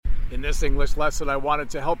In this English lesson, I wanted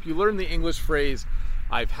to help you learn the English phrase,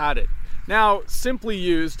 I've had it. Now, simply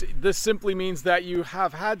used, this simply means that you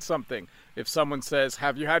have had something. If someone says,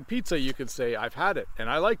 have you had pizza? You could say, I've had it, and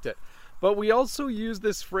I liked it. But we also use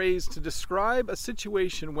this phrase to describe a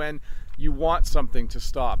situation when you want something to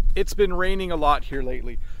stop. It's been raining a lot here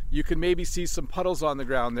lately. You can maybe see some puddles on the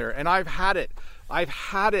ground there, and I've had it. I've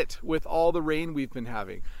had it with all the rain we've been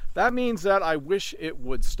having. That means that I wish it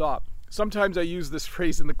would stop. Sometimes I use this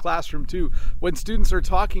phrase in the classroom too. When students are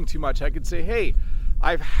talking too much, I could say, hey,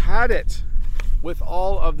 I've had it with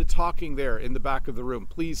all of the talking there in the back of the room.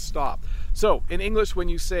 Please stop. So in English, when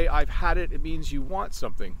you say I've had it, it means you want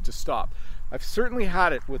something to stop. I've certainly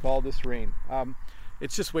had it with all this rain.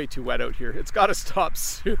 It's just way too wet out here. It's got to stop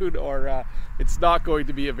soon or it's not going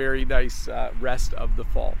to be a very nice rest of the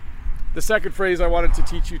fall. The second phrase I wanted to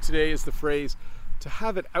teach you today is the phrase to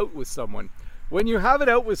have it out with someone. When you have it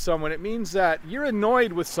out with someone, it means that you're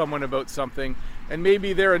annoyed with someone about something, and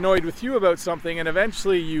maybe they're annoyed with you about something, and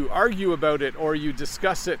eventually you argue about it or you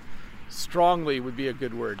discuss it strongly would be a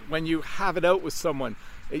good word. When you have it out with someone,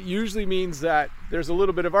 it usually means that there's a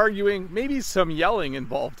little bit of arguing, maybe some yelling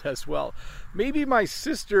involved as well. Maybe my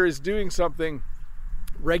sister is doing something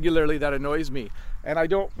regularly that annoys me, and I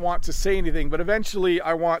don't want to say anything, but eventually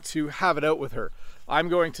I want to have it out with her. I'm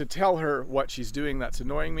going to tell her what she's doing that's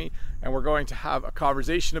annoying me, and we're going to have a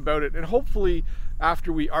conversation about it, and hopefully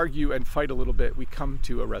after we argue and fight a little bit, we come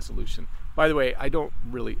to a resolution. By the way, I don't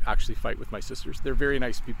really actually fight with my sisters. They're very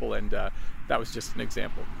nice people, and that was just an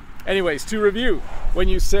example. Anyways, to review, when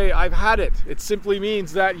you say I've had it, it simply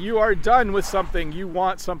means that you are done with something, you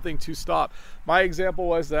want something to stop. My example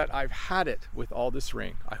was that I've had it with all this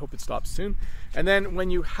rain. I hope it stops soon. And then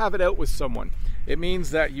when you have it out with someone, it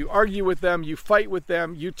means that you argue with them, you fight with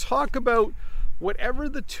them, you talk about whatever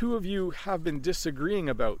the two of you have been disagreeing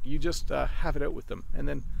about. You just have it out with them, and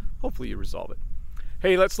then hopefully you resolve it.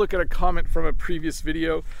 Hey, let's look at a comment from a previous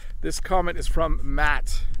video. This comment is from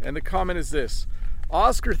Matt, and the comment is this.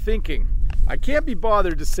 Oscar thinking, I can't be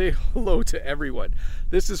bothered to say hello to everyone.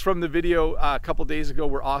 This is from the video a couple days ago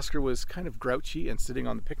where Oscar was kind of grouchy and sitting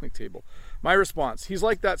on the picnic table. My response, he's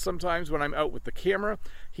like that sometimes when I'm out with the camera.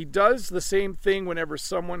 He does the same thing whenever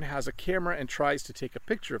someone has a camera and tries to take a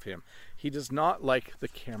picture of him. He does not like the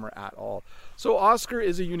camera at all. So Oscar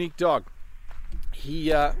is a unique dog.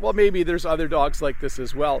 Well, maybe there's other dogs like this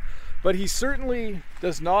as well, but he certainly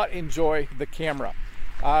does not enjoy the camera.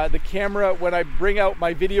 The camera, when I bring out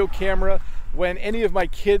my video camera, when any of my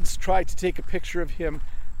kids try to take a picture of him,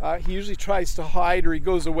 he usually tries to hide, or he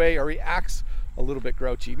goes away, or he acts a little bit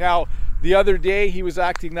grouchy. Now, the other day he was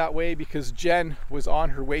acting that way because Jen was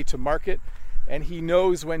on her way to market, and he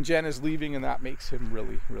knows when Jen is leaving, and that makes him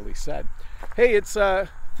really, really sad. Hey, it's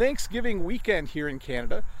Thanksgiving weekend here in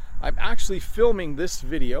Canada. I'm actually filming this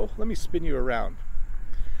video. Let me spin you around.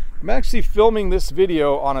 I'm actually filming this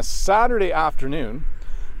video on a Saturday afternoon.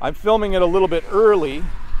 I'm filming it a little bit early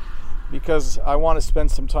because I want to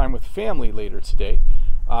spend some time with family later today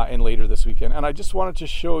and later this weekend. And I just wanted to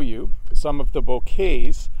show you some of the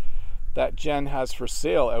bouquets that Jen has for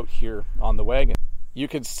sale out here on the wagon. You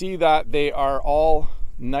can see that they are all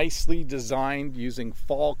nicely designed using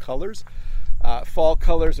fall colors. Fall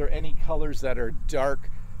colors are any colors that are dark,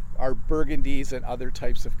 are burgundies and other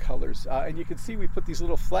types of colors. And you can see we put these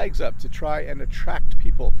little flags up to try and attract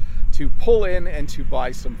people to pull in and to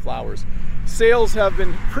buy some flowers. Sales have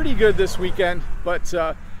been pretty good this weekend, but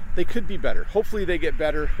they could be better. Hopefully they get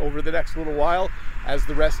better over the next little while as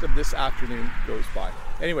the rest of this afternoon goes by.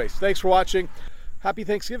 Anyways, thanks for watching. Happy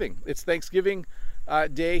Thanksgiving. It's Thanksgiving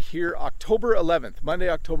Day here, October 11th, Monday,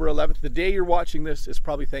 October 11th. The day you're watching this is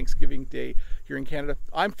probably Thanksgiving Day here in Canada.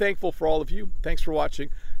 I'm thankful for all of you. Thanks for watching.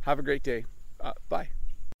 Have a great day. Bye.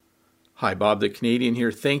 Hi, Bob the Canadian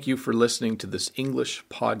here. Thank you for listening to this English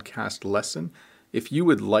podcast lesson. If you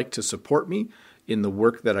would like to support me in the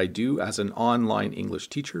work that I do as an online English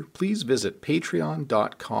teacher, please visit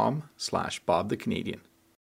patreon.com/BobTheCanadian.